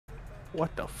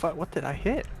What the fuck? What did I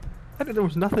hit? There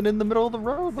was nothing in the middle of the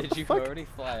road. What Did the you fuck? already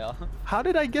fly off? How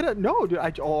did I get it? No, dude.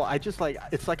 I just like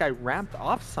it's like I ramped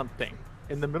off something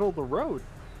in the middle of the road.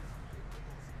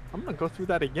 I'm gonna go through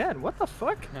that again. What the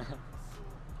fuck?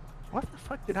 What the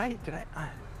fuck did I?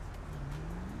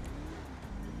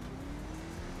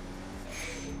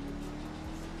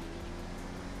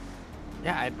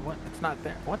 Yeah, what? It's not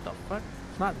there. What the fuck?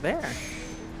 It's not there.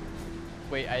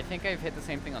 Wait, I think I've hit the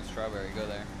same thing on Strawberry. Go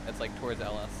there. It's like towards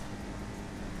LS.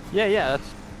 Yeah, that's.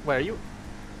 Where are you?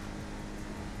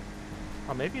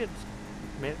 Oh, maybe it's.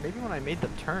 Maybe when I made the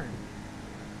turn.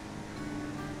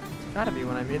 It's gotta be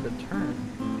when I made the turn.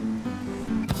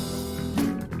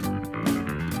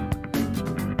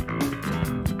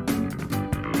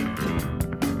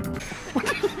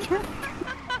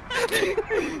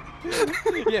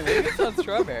 Yeah, maybe it's on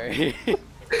Strawberry.